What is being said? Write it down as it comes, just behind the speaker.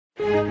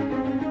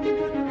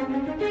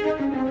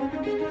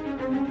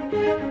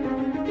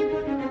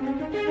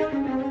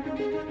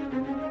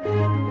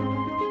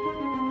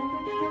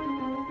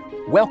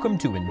Welcome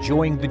to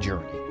Enjoying the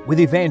Journey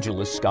with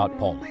Evangelist Scott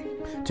Pauley.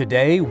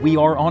 Today we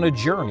are on a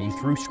journey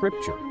through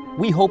Scripture.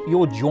 We hope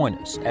you'll join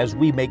us as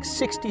we make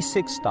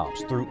 66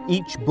 stops through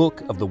each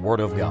book of the Word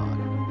of God.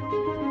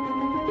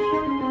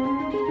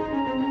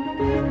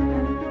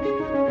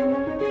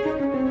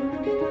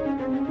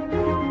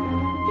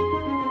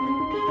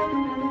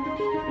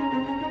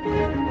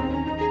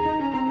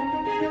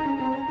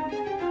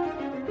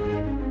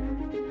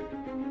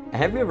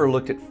 Have you ever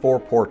looked at four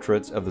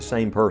portraits of the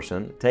same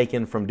person,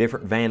 taken from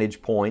different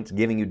vantage points,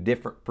 giving you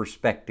different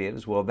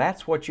perspectives? Well,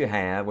 that's what you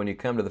have when you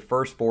come to the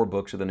first four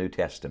books of the New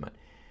Testament.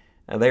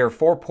 They are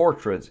four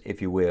portraits,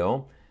 if you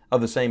will, of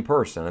the same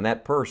person, and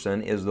that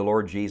person is the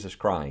Lord Jesus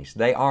Christ.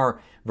 They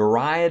are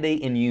variety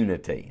in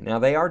unity. Now,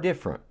 they are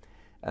different.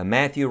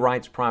 Matthew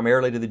writes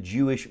primarily to the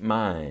Jewish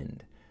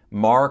mind.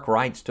 Mark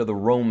writes to the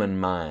Roman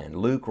mind.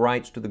 Luke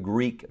writes to the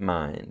Greek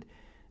mind.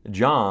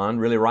 John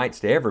really writes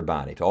to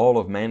everybody, to all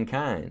of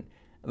mankind.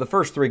 The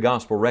first three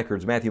gospel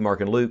records, Matthew, Mark,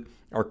 and Luke,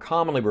 are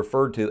commonly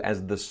referred to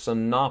as the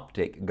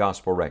synoptic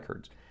gospel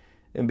records,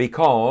 and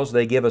because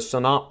they give a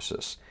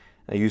synopsis.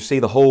 You see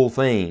the whole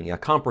thing, a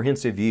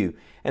comprehensive view.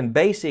 And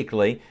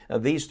basically,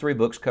 these three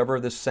books cover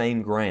the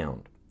same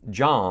ground.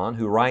 John,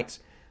 who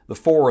writes the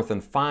fourth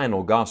and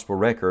final gospel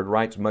record,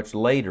 writes much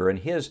later, and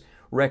his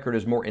record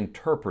is more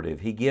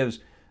interpretive. He gives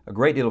a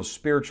great deal of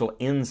spiritual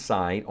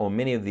insight on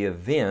many of the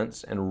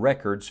events and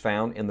records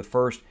found in the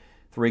first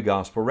three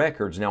gospel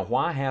records. Now,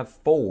 why have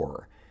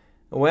four?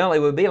 Well, it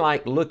would be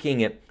like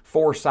looking at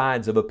four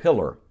sides of a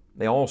pillar.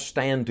 They all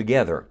stand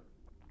together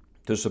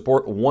to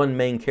support one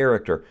main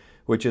character,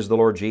 which is the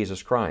Lord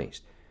Jesus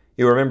Christ.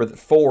 You remember that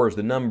four is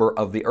the number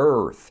of the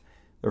earth.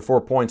 There are 4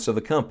 points of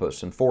the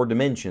compass, and 4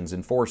 dimensions,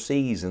 and 4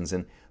 seasons,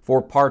 and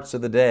 4 parts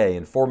of the day,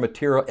 and 4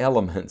 material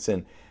elements,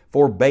 and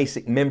 4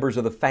 basic members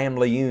of the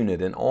family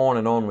unit, and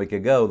on we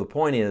could go. The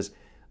point is,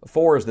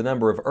 4 is the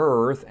number of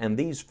earth, and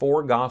these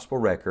 4 gospel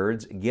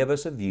records give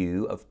us a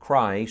view of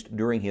Christ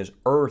during His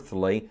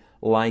earthly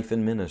life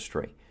and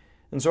ministry.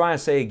 And so I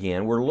say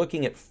again, we're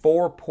looking at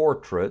 4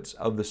 portraits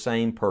of the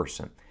same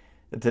person.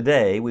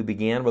 Today, we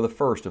began with the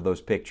first of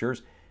those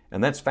pictures,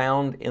 and that's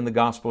found in the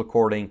Gospel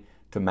according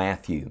to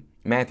Matthew.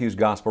 Matthew's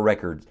Gospel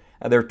records.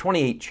 There are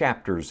 28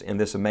 chapters in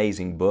this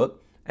amazing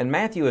book, and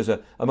Matthew is a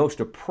most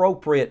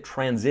appropriate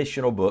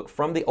transitional book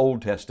from the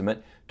Old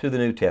Testament to the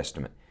New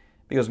Testament,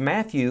 because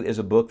Matthew is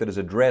a book that is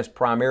addressed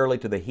primarily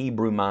to the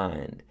Hebrew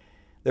mind.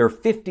 There are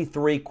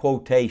 53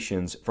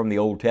 quotations from the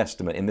Old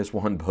Testament in this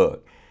one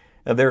book.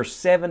 There are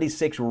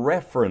 76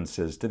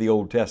 references to the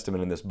Old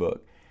Testament in this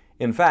book.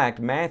 In fact,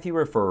 Matthew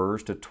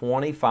refers to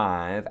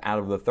 25 out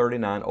of the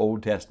 39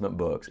 Old Testament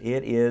books.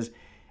 It is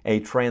a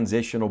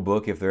transitional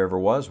book if there ever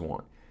was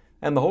one.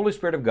 And the Holy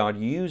Spirit of God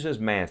uses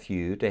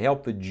Matthew to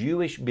help the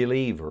Jewish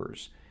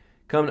believers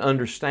come to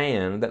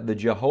understand that the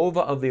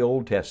Jehovah of the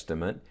Old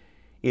Testament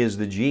is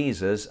the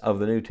Jesus of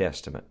the New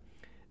Testament.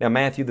 Now,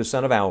 Matthew, the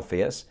son of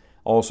Alphaeus,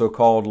 also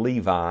called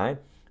Levi,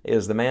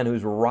 is the man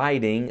who's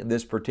writing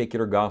this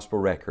particular gospel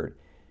record.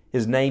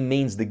 His name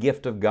means the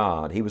gift of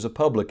God. He was a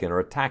publican or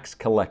a tax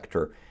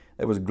collector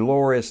that was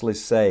gloriously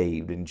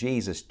saved, and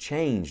Jesus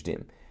changed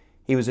him.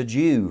 He was a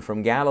Jew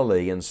from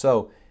Galilee, and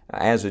so,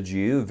 as a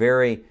Jew,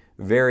 very,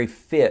 very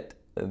fit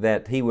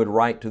that he would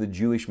write to the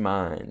Jewish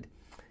mind.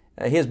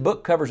 His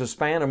book covers a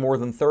span of more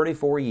than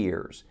 34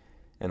 years.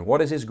 And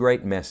what is his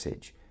great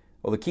message?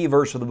 Well, the key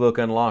verse of the book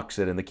unlocks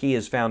it, and the key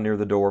is found near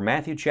the door.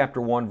 Matthew chapter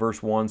 1,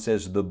 verse 1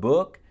 says, "The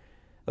book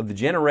of the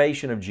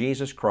generation of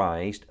Jesus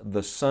Christ,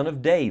 the son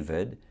of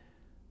David,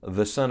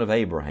 the son of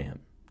Abraham."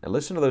 Now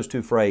listen to those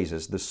two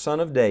phrases, the son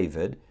of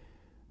David,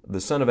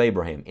 the son of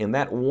Abraham. In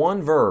that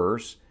one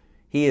verse,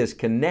 he is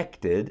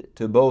connected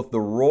to both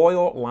the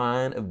royal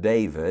line of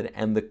David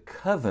and the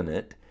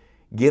covenant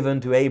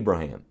given to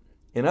Abraham.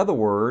 In other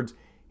words,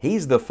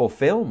 he's the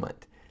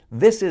fulfillment.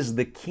 This is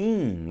the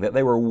king that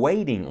they were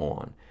waiting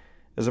on.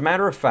 As a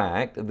matter of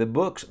fact, the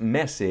book's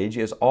message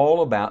is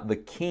all about the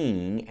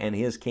king and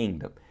his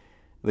kingdom.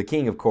 The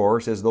king, of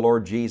course, is the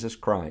Lord Jesus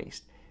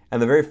Christ.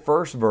 And the very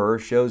first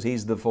verse shows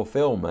he's the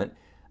fulfillment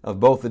of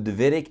both the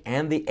Davidic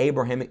and the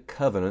Abrahamic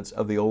covenants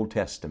of the Old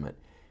Testament.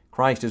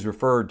 Christ is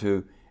referred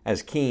to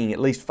as king at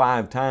least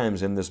 5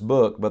 times in this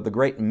book, but the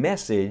great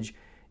message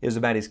is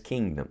about His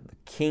kingdom, the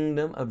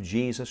kingdom of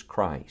Jesus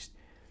Christ.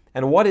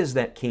 And what is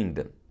that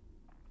kingdom?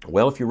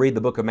 Well, if you read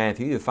the book of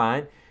Matthew, you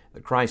find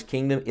that Christ's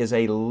kingdom is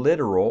a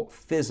literal,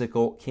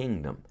 physical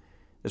kingdom.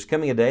 There's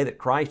coming a day that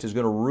Christ is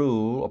going to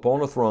rule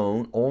upon a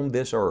throne on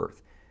this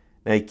earth.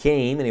 Now, He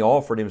came and He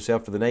offered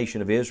Himself to the nation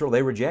of Israel.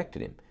 They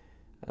rejected Him.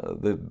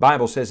 The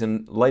Bible says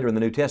later in the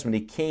New Testament,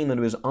 He came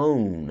unto His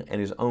own, and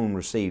His own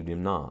received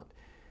Him not.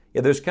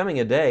 Yet there's coming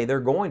a day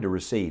they're going to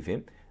receive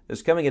Him.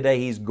 There's coming a day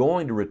He's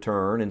going to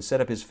return and set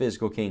up His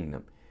physical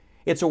kingdom.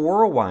 It's a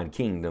worldwide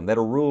kingdom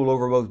that'll rule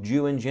over both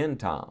Jew and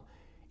Gentile.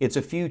 It's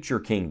a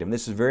future kingdom.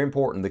 This is very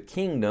important. The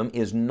kingdom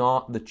is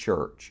not the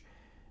church.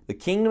 The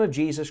kingdom of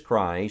Jesus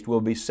Christ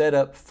will be set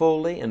up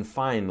fully and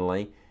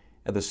finally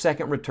at the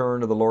second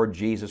return of the Lord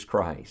Jesus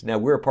Christ. Now,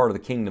 we're a part of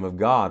the kingdom of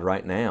God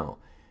right now.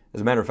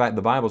 As a matter of fact,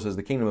 the Bible says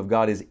the kingdom of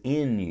God is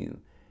in you.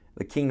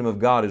 The kingdom of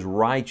God is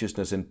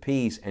righteousness and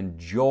peace and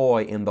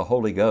joy in the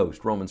Holy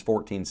Ghost, Romans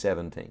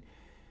 14:17.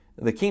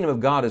 The kingdom of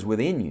God is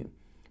within you.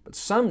 But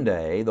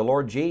someday, the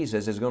Lord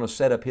Jesus is going to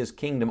set up His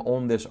kingdom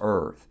on this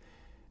earth.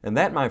 And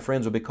that, my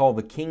friends, will be called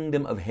the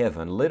kingdom of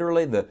heaven,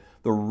 literally the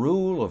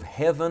rule of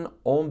heaven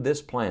on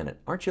this planet.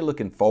 Aren't you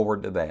looking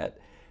forward to that?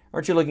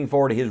 Aren't you looking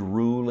forward to His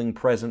ruling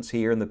presence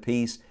here and the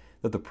peace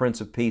that the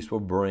Prince of Peace will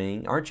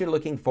bring? Aren't you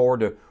looking forward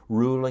to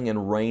ruling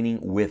and reigning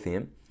with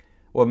Him?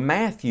 Well,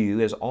 Matthew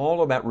is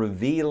all about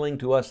revealing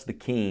to us the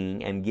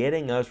King and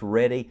getting us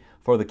ready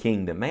for the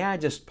kingdom. May I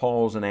just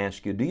pause and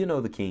ask you, do you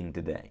know the King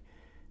today?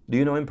 Do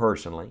you know Him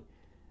personally?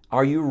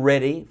 Are you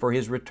ready for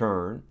His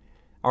return?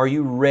 Are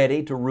you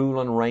ready to rule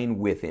and reign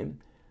with Him?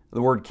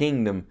 The word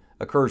kingdom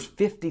occurs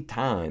 50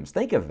 times.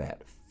 Think of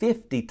that,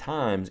 50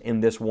 times in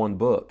this one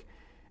book.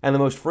 And the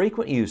most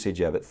frequent usage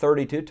of it,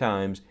 32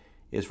 times,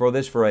 is for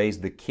this phrase,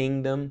 the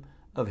kingdom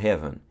of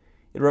heaven.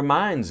 It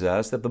reminds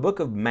us that the book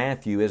of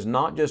Matthew is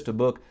not just a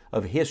book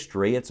of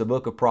history, it's a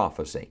book of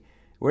prophecy.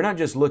 We're not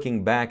just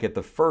looking back at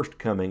the first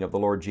coming of the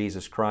Lord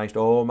Jesus Christ.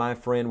 Oh, my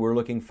friend, we're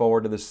looking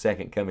forward to the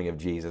second coming of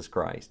Jesus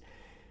Christ.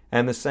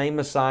 And the same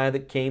Messiah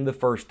that came the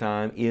first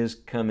time is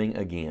coming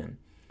again.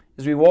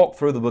 As we walk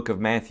through the book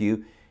of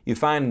Matthew, you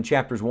find in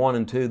chapters 1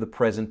 and 2 the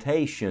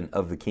presentation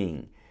of the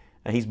King.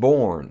 He's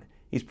born.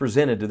 He's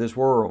presented to this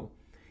world.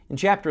 In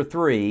chapter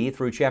 3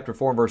 through chapter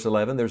 4 and verse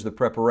 11, there's the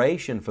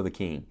preparation for the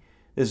King.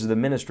 This is the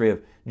ministry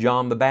of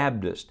John the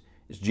Baptist.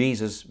 It's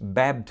Jesus'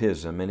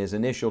 baptism and His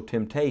initial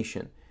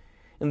temptation.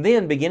 And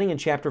then beginning in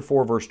chapter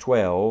 4 verse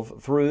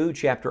 12 through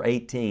chapter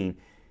 18,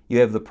 you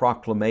have the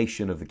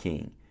proclamation of the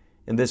King.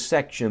 In this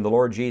section, the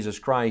Lord Jesus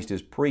Christ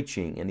is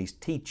preaching and He's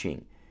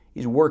teaching.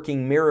 He's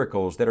working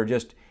miracles that are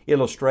just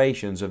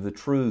illustrations of the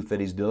truth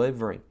that He's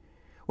delivering.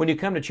 When you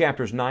come to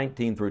chapters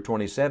 19 through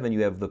 27,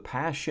 you have the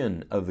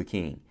passion of the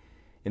King.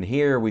 And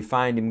here we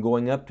find Him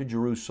going up to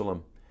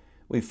Jerusalem.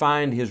 We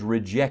find His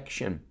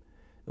rejection.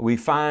 We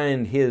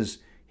find His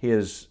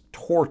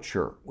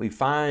torture. We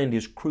find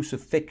His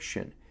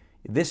crucifixion.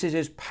 This is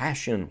His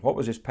passion. What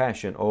was His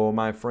passion? Oh,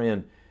 my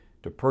friend,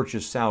 to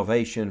purchase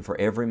salvation for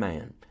every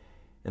man.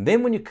 And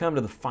then when you come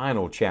to the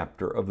final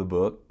chapter of the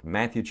book,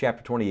 Matthew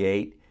chapter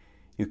 28,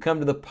 you come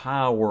to the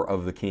power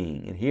of the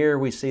King. And here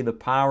we see the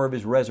power of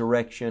His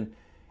resurrection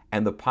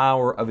and the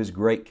power of His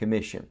great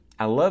commission.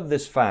 I love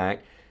this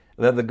fact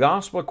that the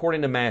gospel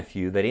according to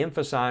Matthew that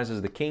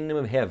emphasizes the kingdom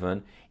of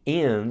heaven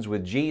ends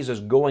with Jesus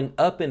going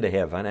up into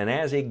heaven, and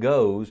as He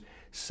goes,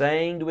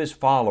 saying to His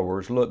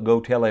followers, look,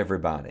 go tell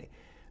everybody.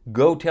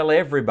 Go tell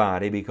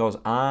everybody because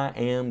I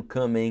am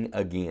coming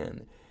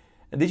again.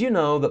 And did you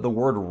know that the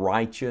word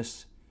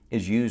righteous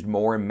is used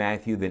more in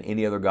Matthew than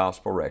any other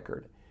gospel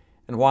record?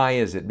 And why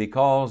is it?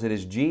 Because it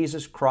is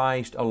Jesus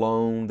Christ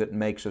alone that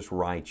makes us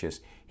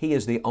righteous. He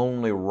is the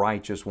only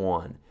righteous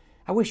one.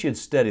 I wish you'd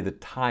study the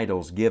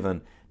titles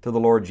given to the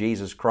Lord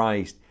Jesus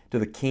Christ, to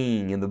the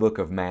King in the book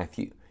of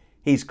Matthew.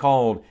 He's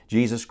called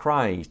Jesus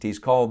Christ. He's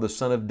called the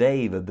Son of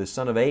David, the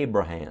Son of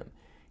Abraham.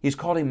 He's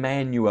called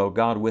Emmanuel,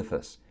 God with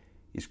us.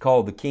 He's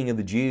called the King of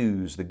the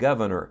Jews, the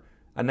Governor,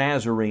 a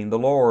Nazarene, the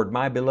Lord,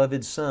 my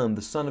beloved Son,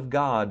 the Son of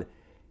God.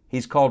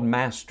 He's called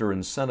Master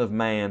and Son of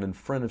Man and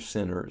Friend of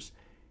sinners.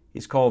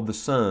 He's called the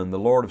Son, the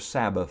Lord of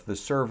Sabbath, the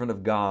Servant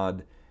of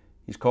God.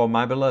 He's called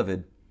my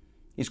beloved.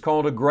 He's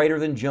called a greater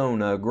than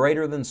Jonah,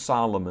 greater than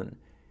Solomon.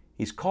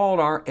 He's called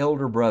our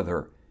elder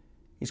brother.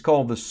 He's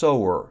called the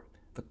Sower,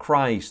 the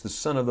Christ, the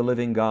Son of the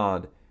living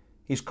God.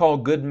 He's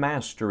called Good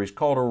Master. He's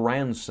called a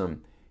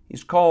ransom.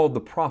 He's called the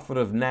Prophet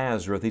of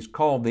Nazareth. He's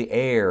called the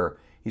Heir.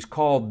 He's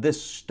called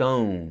this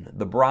stone,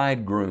 the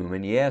bridegroom.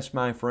 And yes,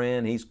 my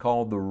friend, He's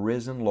called the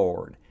risen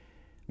Lord.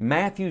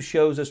 Matthew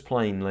shows us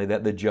plainly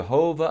that the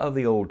Jehovah of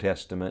the Old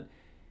Testament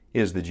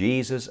is the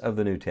Jesus of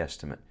the New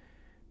Testament.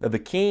 That the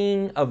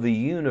King of the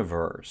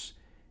universe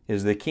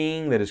is the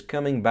King that is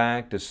coming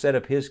back to set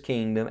up His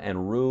kingdom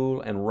and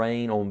rule and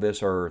reign on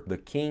this earth. The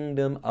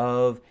kingdom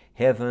of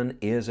heaven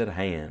is at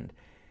hand.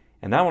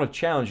 And I want to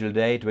challenge you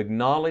today to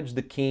acknowledge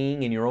the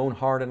King in your own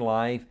heart and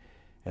life,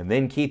 and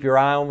then keep your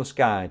eye on the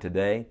sky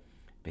today,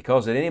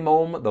 because at any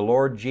moment the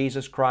Lord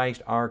Jesus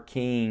Christ, our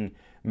King,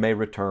 may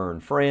return.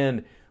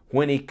 Friend,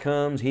 when He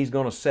comes, He's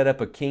going to set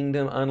up a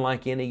kingdom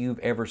unlike any you've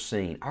ever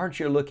seen. Aren't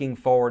you looking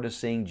forward to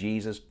seeing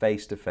Jesus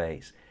face to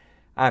face?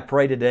 I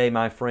pray today,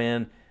 my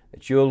friend,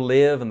 that you'll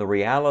live in the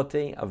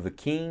reality of the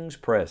King's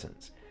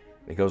presence,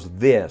 because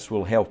this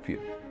will help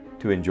you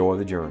to enjoy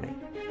the journey.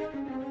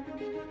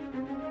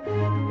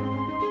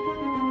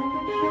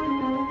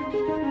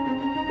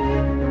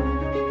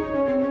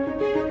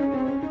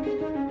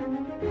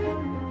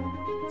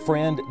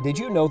 Friend, did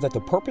you know that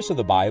the purpose of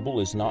the Bible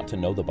is not to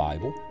know the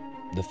Bible,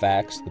 the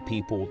facts, the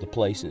people, the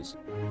places,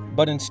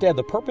 but instead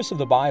the purpose of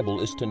the Bible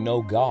is to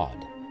know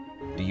God?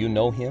 Do you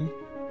know Him?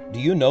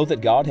 Do you know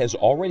that God has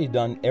already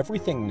done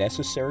everything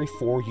necessary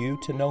for you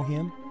to know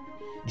Him?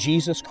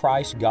 Jesus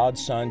Christ,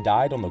 God's Son,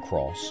 died on the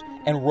cross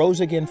and rose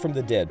again from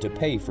the dead to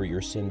pay for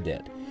your sin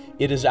debt.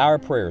 It is our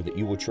prayer that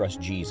you will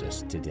trust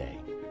Jesus today.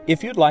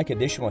 If you'd like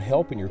additional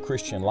help in your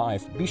Christian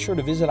life, be sure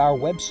to visit our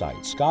website,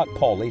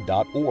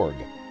 scottpauley.org.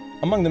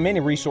 Among the many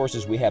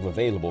resources we have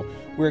available,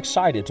 we're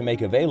excited to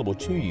make available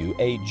to you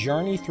a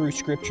Journey Through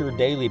Scripture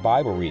daily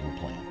Bible reading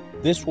plan.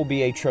 This will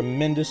be a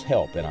tremendous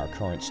help in our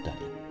current study.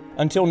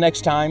 Until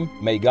next time,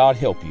 may God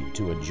help you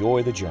to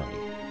enjoy the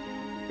journey.